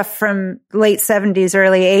stuff from late 70s,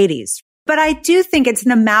 early 80s. But I do think it's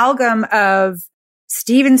an amalgam of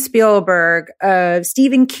Steven Spielberg, of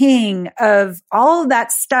Stephen King, of all of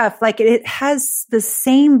that stuff. Like it has the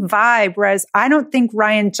same vibe, whereas I don't think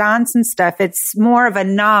Rian Johnson stuff, it's more of a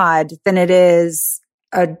nod than it is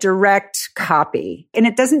a direct copy. And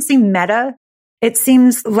it doesn't seem meta. It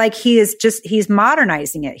seems like he's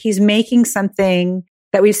modernizing it. He's making something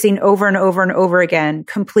that we've seen over and over and over again,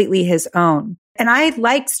 completely his own. And I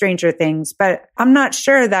like Stranger Things, but I'm not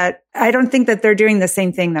sure I don't think that they're doing the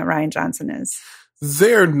same thing that Rian Johnson is.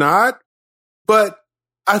 They're not, but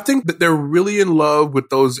I think that they're really in love with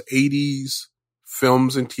those 80s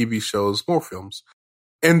films and TV shows, more films.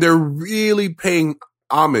 And they're really paying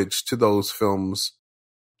homage to those films,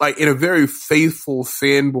 like in a very faithful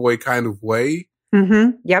fanboy kind of way.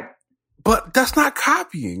 Mm-hmm. Yep. But that's not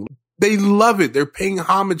copying. They love it. They're paying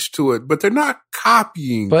homage to it, but they're not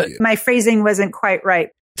copying it. My phrasing wasn't quite right.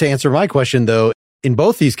 To answer my question, though, in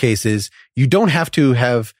both these cases, you don't have to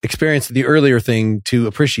have experienced the earlier thing to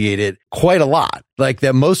appreciate it quite a lot. Like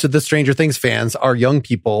that most of the Stranger Things fans are young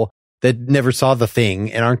people that never saw The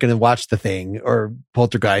Thing and aren't going to watch The Thing or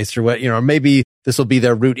Poltergeist or what, maybe this will be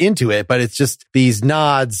their route into it, but it's just these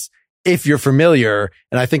nods if you're familiar.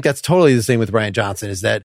 And I think that's totally the same with Rian Johnson is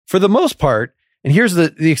that for the most part, and here's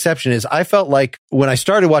the exception is I felt like when I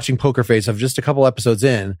started watching Poker Face of just a couple episodes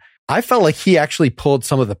in, I felt like he actually pulled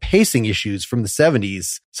some of the pacing issues from the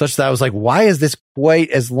 70s such that I was like, why is this quite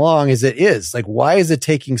as long as it is? Like, why is it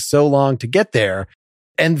taking so long to get there?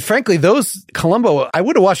 And frankly, those Columbo, I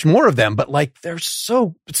would have watched more of them, but like, they're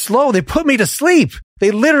so slow. They put me to sleep. They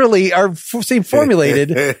literally seem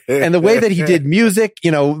formulated. And the way that he did music,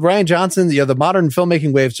 Rian Johnson, the modern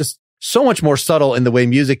filmmaking way is just so much more subtle in the way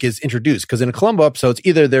music is introduced. Because in a Columbo episodes,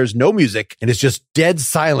 either there's no music and it's just dead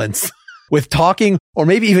silence with talking, or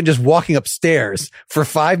maybe even just walking upstairs for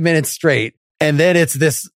 5 minutes straight. And then it's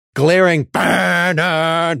this glaring, like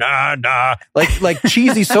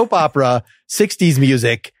cheesy soap opera, 60s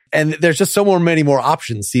music. And there's just many more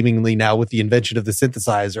options seemingly now with the invention of the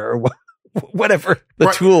synthesizer or whatever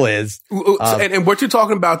the tool is. And what you're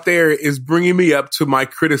talking about there is bringing me up to my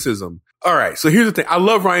criticism. All right. So here's the thing. I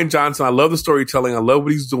love Rian Johnson. I love the storytelling. I love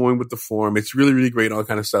what he's doing with the form. It's really, really great, all that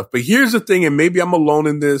kind of stuff. But here's the thing, and maybe I'm alone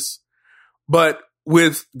in this, but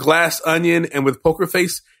with Glass Onion and with Poker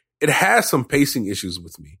Face, it has some pacing issues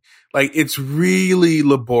with me. Like, it's really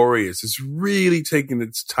laborious. It's really taking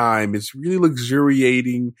its time. It's really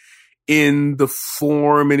luxuriating in the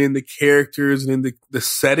form and in the characters and in the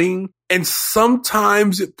setting. And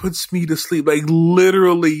sometimes it puts me to sleep, like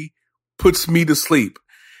literally puts me to sleep.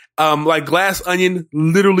 Like Glass Onion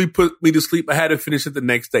literally put me to sleep. I had to finish it the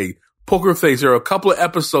next day. Poker Face, there are a couple of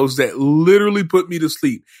episodes that literally put me to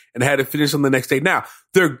sleep and I had to finish them the next day. Now,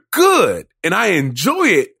 they're good and I enjoy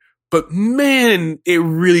it, but man, it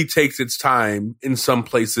really takes its time in some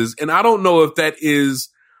places. And I don't know if that is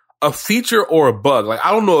a feature or a bug. Like,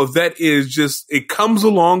 I don't know if that is just, it comes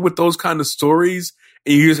along with those kind of stories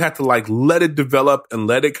and you just have to like let it develop and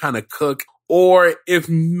let it kind of cook. Or if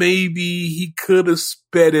maybe he could have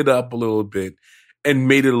sped it up a little bit and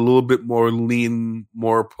made it a little bit more lean,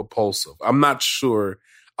 more propulsive. I'm not sure.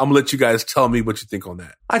 I'm going to let you guys tell me what you think on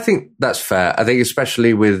that. I think that's fair. I think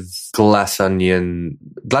especially with Glass Onion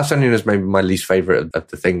is maybe my least favorite of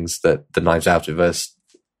the things that the Knives Out-iverse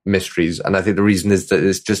mysteries. And I think the reason is that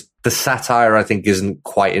it's just the satire, I think, isn't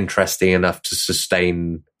quite interesting enough to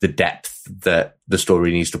sustain the depth that the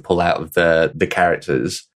story needs to pull out of the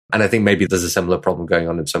characters. And I think maybe there's a similar problem going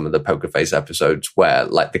on in some of the Poker Face episodes where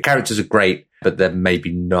like the characters are great, but they're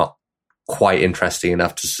maybe not quite interesting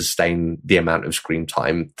enough to sustain the amount of screen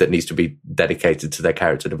time that needs to be dedicated to their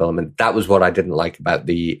character development. That was what I didn't like about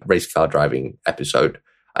the race car driving episode.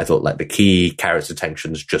 I thought like the key character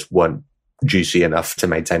tensions just weren't juicy enough to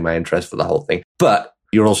maintain my interest for the whole thing. But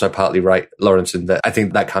you're also partly right, Lawrence, in that I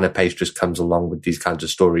think that kind of pace just comes along with these kinds of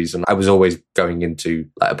stories. And I was always going into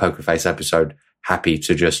like a Poker Face episode happy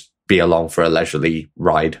to just be along for a leisurely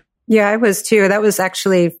ride. Yeah, I was too. That was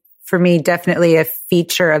actually, for me, definitely a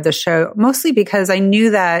feature of the show, mostly because I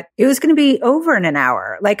knew that it was going to be over in an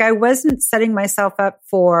hour. Like I wasn't setting myself up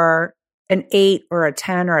for an 8 or a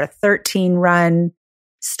 10 or a 13 run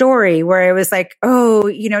story where it was like, oh,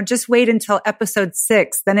 just wait until episode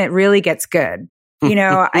 6, then it really gets good.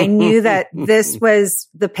 I knew that this was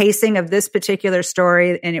the pacing of this particular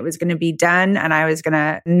story and it was going to be done and I was going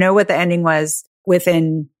to know what the ending was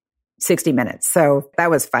within 60 minutes. So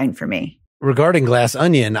that was fine for me. Regarding Glass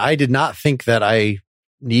Onion, I did not think that I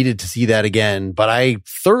needed to see that again, but I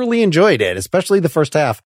thoroughly enjoyed it, especially the first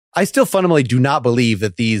half. I still fundamentally do not believe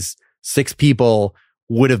that these 6 people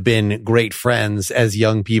would have been great friends as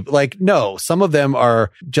young people. Like, no, some of them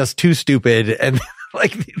are just too stupid and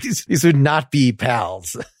like these would not be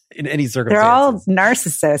pals in any circumstance. They're all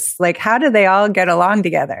narcissists. Like, how do they all get along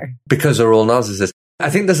together? Because they're all narcissists. I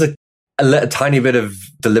think there's a tiny bit of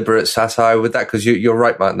deliberate satire with that, because you're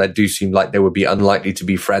right, Martin. They do seem like they would be unlikely to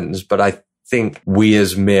be friends, but I think we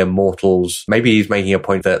as mere mortals, maybe he's making a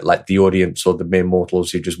point that like the audience or the mere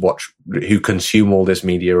mortals who just watch, who consume all this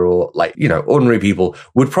media, or like, ordinary people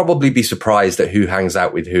would probably be surprised at who hangs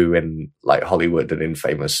out with who in like Hollywood and in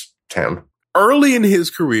famous town. Early in his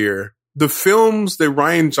career, the films that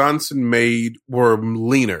Rian Johnson made were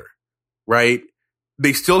leaner, right?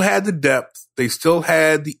 They still had the depth. They still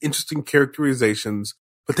had the interesting characterizations,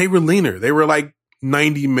 but they were leaner. They were like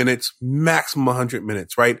 90 minutes, maximum 100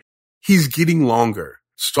 minutes, right? He's getting longer.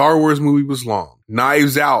 Star Wars movie was long.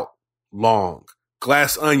 Knives Out, long.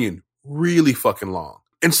 Glass Onion, really fucking long.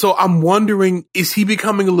 And so I'm wondering, is he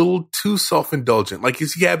becoming a little too self-indulgent? Like,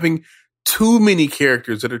 is he having too many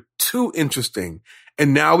characters that are too interesting?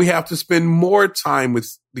 And now we have to spend more time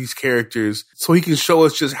with these characters so he can show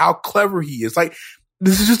us just how clever he is. Like,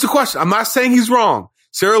 this is just a question. I'm not saying he's wrong.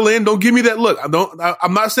 Sarah Lynn, don't give me that look.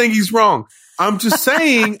 I'm not saying he's wrong. I'm just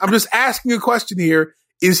saying, I'm just asking a question here.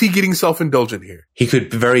 Is he getting self-indulgent here? He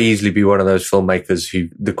could very easily be one of those filmmakers who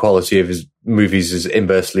the quality of his movies is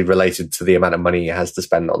inversely related to the amount of money he has to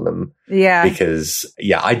spend on them. Yeah. Because,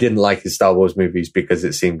 I didn't like his Star Wars movies because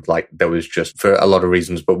it seemed like there was just, for a lot of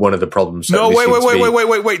reasons, but one of the problems... No,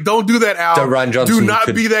 wait. Don't do that, Al. Rian Johnson do not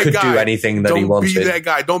be that guy. Could do anything that he wanted. Don't be that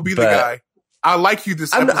guy. Don't be the guy. I like you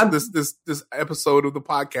this episode of the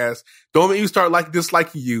podcast. Don't make me start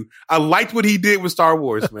disliking you. I liked what he did with Star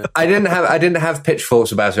Wars, man. I didn't have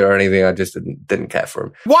pitchforks about it or anything. I just didn't care for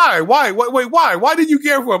him. Why? Why? Wait, why? Why did you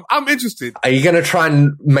care for him? I'm interested. Are you going to try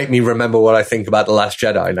and make me remember what I think about The Last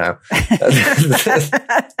Jedi now?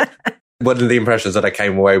 One of the impressions that I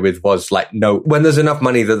came away with was like, no, when there's enough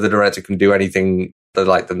money that the director can do anything that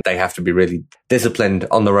like them, they have to be really disciplined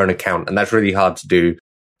on their own account. And that's really hard to do.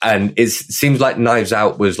 And it seems like Knives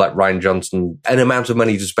Out was like Rian Johnson, an amount of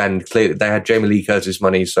money to spend. Clearly, they had Jamie Lee Curtis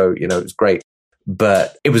money, so, it was great.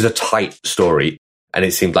 But it was a tight story. And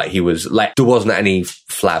it seemed like he was like, there wasn't any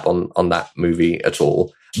flab on that movie at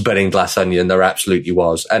all. But in Glass Onion, there absolutely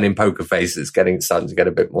was. And in Poker Face, it's starting to get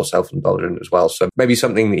a bit more self-indulgent as well. So maybe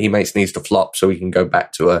something that he makes needs to flop so we can go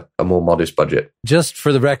back to a more modest budget. Just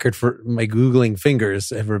for the record, for my Googling fingers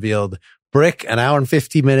have revealed Brick, an hour and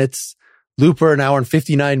 50 minutes. Looper, an hour and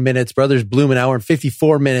 59 minutes. Brothers Bloom, an hour and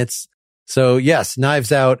 54 minutes. So yes,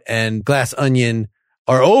 Knives Out and Glass Onion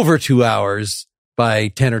are over 2 hours by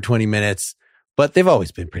 10 or 20 minutes, but they've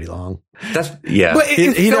always been pretty long. But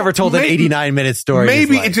he never told an 89-minute story.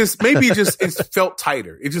 Maybe it felt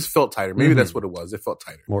tighter. It just felt tighter. Maybe that's what it was. It felt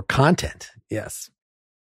tighter. More content. Yes.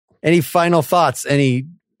 Any final thoughts? Any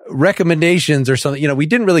recommendations or something? We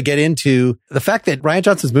didn't really get into the fact that Rian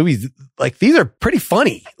Johnson's movies, like, these are pretty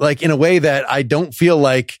funny, like in a way that I don't feel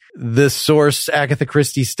like the Source Agatha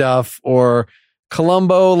Christie stuff or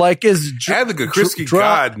Columbo is Agatha Christie.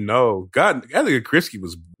 Agatha Christie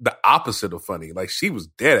was the opposite of funny. Like, she was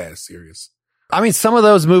dead ass serious. I mean, some of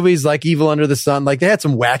those movies like Evil Under the Sun, like they had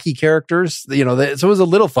some wacky characters, so it was a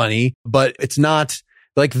little funny, but it's not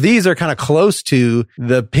like, these are kind of close to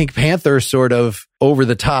the Pink Panther sort of over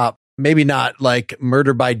the top, maybe not like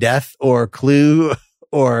Murder by Death or Clue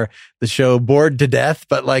or the show Bored to Death,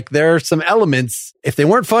 but like there are some elements. If they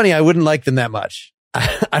weren't funny, I wouldn't like them that much.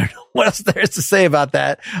 I don't know what else there is to say about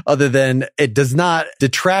that other than it does not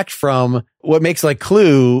detract from what makes like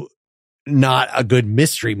Clue not a good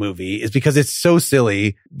mystery movie, is because it's so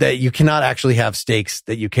silly that you cannot actually have stakes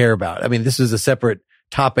that you care about. I mean, this is a separate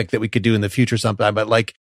topic that we could do in the future sometime, but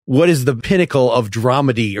like, what is the pinnacle of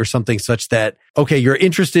dramedy or something such that, okay, you're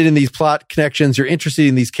interested in these plot connections, you're interested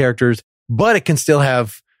in these characters, but it can still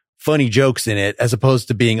have funny jokes in it, as opposed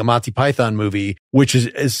to being a Monty Python movie, which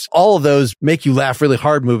is all of those make you laugh really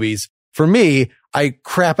hard movies. For me, I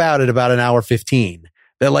crap out at about an hour 15.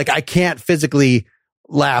 That like, I can't physically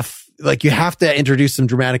laugh. Like, you have to introduce some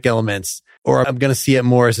dramatic elements, or I'm going to see it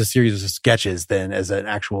more as a series of sketches than as an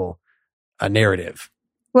actual narrative.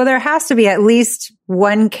 Well, there has to be at least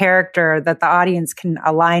one character that the audience can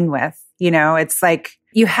align with. You know, it's like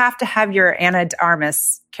you have to have your Ana de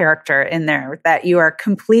Armas character in there that you are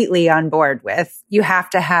completely on board with. You have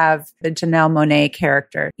to have the Janelle Monáe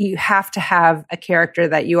character. You have to have a character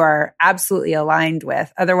that you are absolutely aligned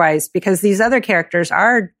with. Otherwise, because these other characters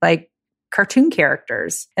are like cartoon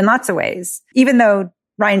characters in lots of ways, even though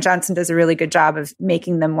Rian Johnson does a really good job of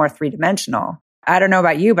making them more three-dimensional. I don't know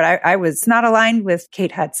about you, but I was not aligned with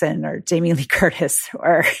Kate Hudson or Jamie Lee Curtis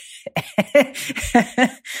or.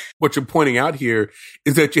 What you're pointing out here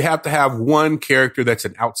is that you have to have one character that's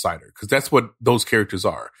an outsider, because that's what those characters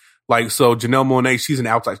are. Like, so Janelle Monáe, she's an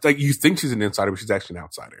outsider. Like, you think she's an insider, but she's actually an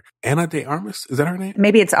outsider. Ana de Armas, is that her name?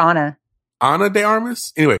 Maybe it's Ana. Ana de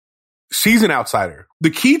Armas? Anyway, she's an outsider.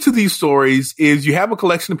 The key to these stories is you have a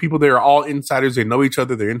collection of people that are all insiders. They know each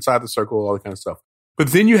other. They're inside the circle, all that kind of stuff.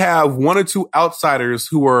 But then you have one or two outsiders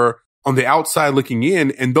who are on the outside looking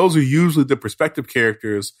in, and those are usually the perspective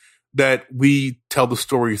characters that we tell the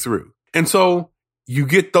story through. And so you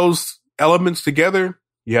get those elements together,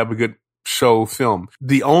 you have a good show film.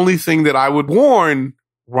 The only thing that I would warn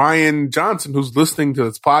Rian Johnson, who's listening to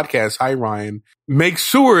this podcast, hi Ryan, make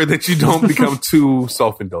sure that you don't become too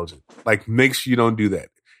self-indulgent. Like, make sure you don't do that.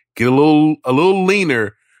 Get a little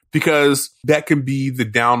leaner, because that can be the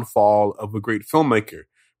downfall of a great filmmaker,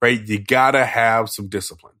 right? You gotta have some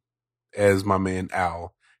discipline, as my man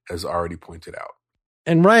Al has already pointed out.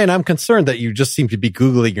 And Ryan, I'm concerned that you just seem to be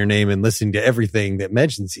Googling your name and listening to everything that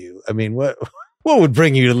mentions you. I mean, what would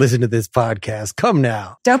bring you to listen to this podcast? Come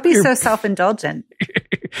now. Don't be so self-indulgent.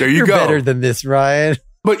 There you You're go. Better than this, Ryan.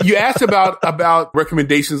 But you asked about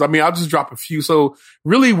recommendations. I mean, I'll just drop a few. So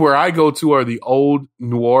really where I go to are the old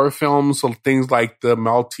noir films. So things like The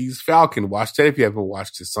Maltese Falcon. Watch that if you haven't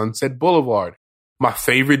watched it. Sunset Boulevard. My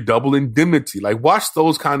favorite, Double Indemnity. Like, watch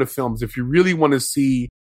those kind of films if you really want to see.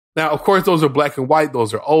 Now, of course, those are black and white.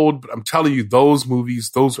 Those are old. But I'm telling you, those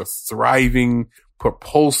movies, those are thriving,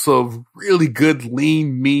 propulsive, really good,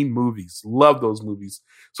 lean, mean movies. Love those movies.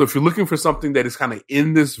 So if you're looking for something that is kind of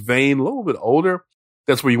in this vein, a little bit older,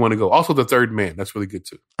 that's where you want to go. Also, The Third Man. That's really good,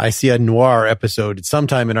 too. I see a noir episode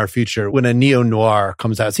sometime in our future when a neo-noir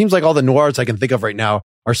comes out. It seems like all the noirs I can think of right now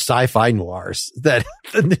are sci-fi noirs, that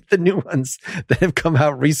the new ones that have come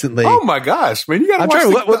out recently. Oh, my gosh, man. You got to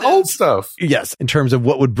watch the old stuff. Yes, in terms of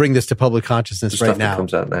what would bring this to public consciousness right now. That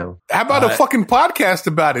comes out now. How about a fucking podcast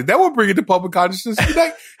about it? That will bring it to public consciousness.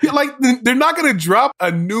 Like, they're not going to drop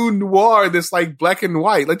a new noir that's like black and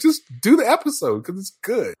white. Like, just do the episode because it's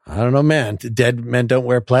good. I don't know, man. Dead men don't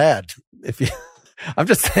wear plaid. If you, I'm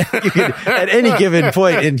just saying, you could, at any given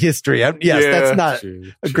point in history, that's not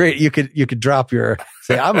a great. You could drop your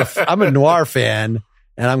say. I'm a noir fan,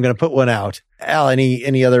 and I'm going to put one out. Al,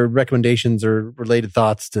 any other recommendations or related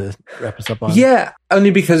thoughts to wrap us up on? Yeah,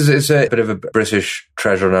 only because it's a bit of a British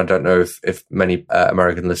treasure, and I don't know if many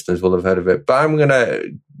American listeners will have heard of it. But I'm going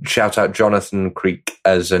to shout out Jonathan Creek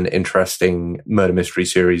as an interesting murder mystery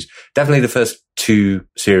series. Definitely the first two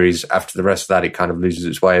series. After the rest of that, it kind of loses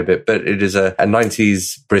its way a bit. But it is a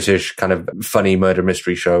 90s British kind of funny murder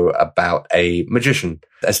mystery show about a magician,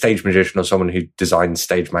 a stage magician, or someone who designs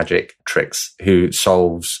stage magic tricks, who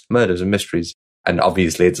solves murders and mysteries. And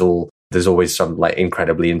obviously there's always some like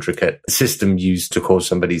incredibly intricate system used to cause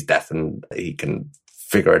somebody's death, and he can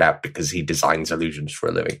figure it out because he designs illusions for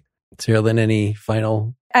a living. Sarah Lynn, any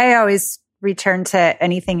final? I always return to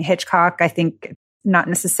anything Hitchcock. I think not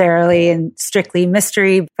necessarily in strictly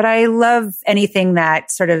mystery, but I love anything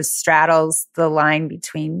that sort of straddles the line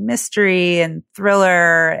between mystery and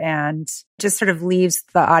thriller and just sort of leaves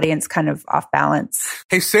the audience kind of off balance.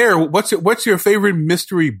 Hey, Sarah, what's your favorite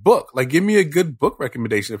mystery book? Like, give me a good book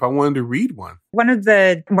recommendation if I wanted to read one. One of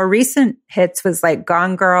the more recent hits was like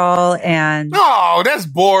Gone Girl and... Oh, that's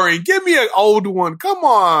boring. Give me an old one. Come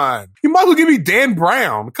on. You might as well give me Dan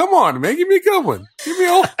Brown. Come on, man. Give me a good one. Give me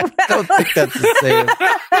old. I don't think that's the same.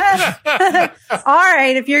 All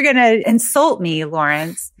right. If you're going to insult me,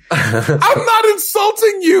 Lawrence. I'm not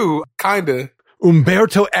insulting you. Kinda.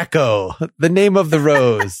 Umberto Eco, The Name of the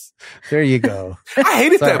Rose. There you go. I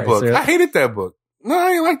hated that book. Sarah. I hated that book. No, I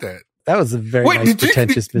didn't like that. That was a very nice,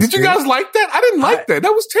 pretentious mystery. Did you guys like that? I didn't like that.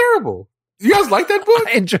 That was terrible. You guys like that book?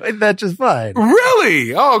 I enjoyed that just fine.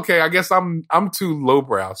 Really? Oh, okay. I guess I'm too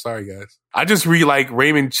lowbrow. Sorry, guys. I just read like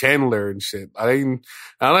Raymond Chandler and shit. I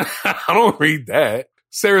don't read that.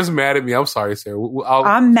 Sarah's mad at me. I'm sorry, Sarah.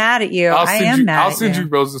 I'm mad at you. I'll send you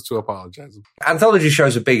roses to apologize. Anthology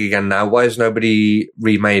shows are big again now. Why has nobody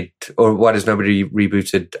remade or why does nobody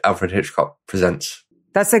rebooted Alfred Hitchcock Presents?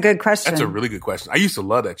 That's a good question. That's a really good question. I used to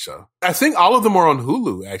love that show. I think all of them are on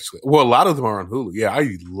Hulu, actually. Well, a lot of them are on Hulu. Yeah,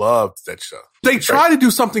 I loved that show. They try to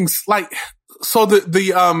do something like, so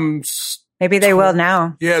maybe they will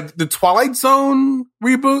now. Yeah, the Twilight Zone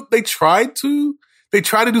reboot, they tried to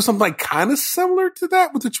do something like kind of similar to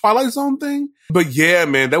that with the Twilight Zone thing. But yeah,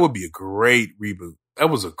 man, that would be a great reboot. That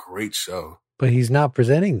was a great show. But he's not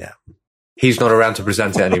presenting them. He's not around to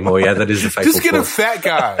present it anymore. Yeah, that is the fatal Just get a fat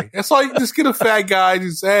guy. That's like, just get a fat guy to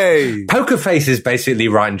say. Poker Face is basically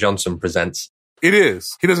Rian Johnson Presents. It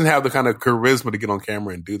is. He doesn't have the kind of charisma to get on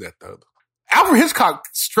camera and do that, though. Alfred Hitchcock,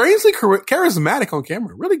 strangely charismatic on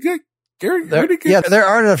camera. Really good. Really good. Yeah, there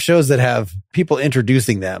aren't enough shows that have people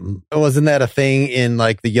introducing them. Wasn't that a thing in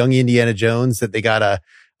like the Young Indiana Jones that they got a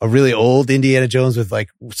really old Indiana Jones with like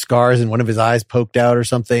scars and one of his eyes poked out or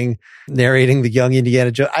something, narrating the Young Indiana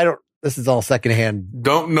Jones? This is all secondhand.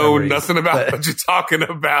 Don't know nothing about what you're talking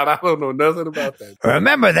about. I don't know nothing about that.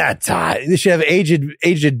 Remember that time. They should have aged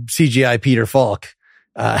CGI Peter Falk.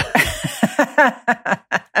 Isn't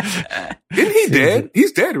he dead?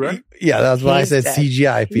 He's dead, right? Yeah, that's why I said dead.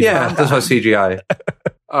 CGI Peter Falk. Yeah, that's why CGI.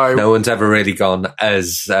 No one's ever really gone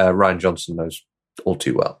as Rian Johnson knows all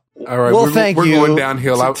too well. All right, well, we're going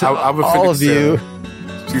downhill. I'm all of you.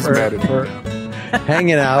 She's mad at me.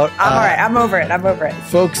 Hanging out. All right. I'm over it.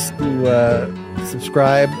 Folks who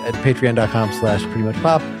subscribe at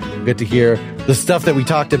patreon.com/prettymuchpop get to hear the stuff that we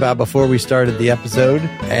talked about before we started the episode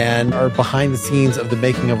and are behind the scenes of the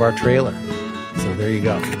making of our trailer. So there you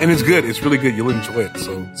go. And it's good. It's really good. You'll enjoy it.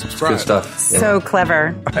 So subscribe. Good stuff. Yeah. So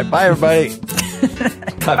clever. All right. Bye, everybody.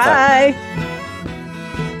 Bye.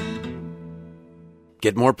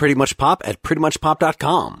 Get more Pretty Much Pop at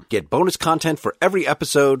prettymuchpop.com. Get bonus content for every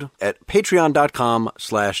episode at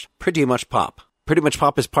patreon.com/prettymuchpop. Pretty Much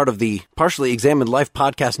Pop is part of the Partially Examined Life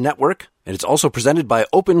podcast network, and it's also presented by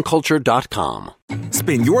openculture.com.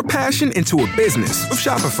 Spin your passion into a business with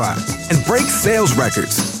Shopify and break sales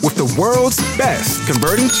records with the world's best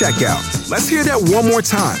converting checkout. Let's hear that one more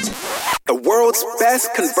time. The world's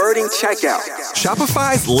best converting checkout.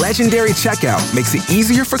 Shopify's legendary checkout makes it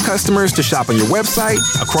easier for customers to shop on your website,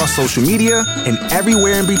 across social media, and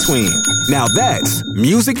everywhere in between. Now that's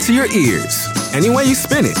music to your ears. Any way you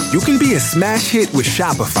spin it, you can be a smash hit with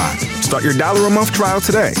Shopify. Start your $1 a month trial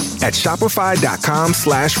today at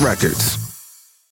shopify.com/records.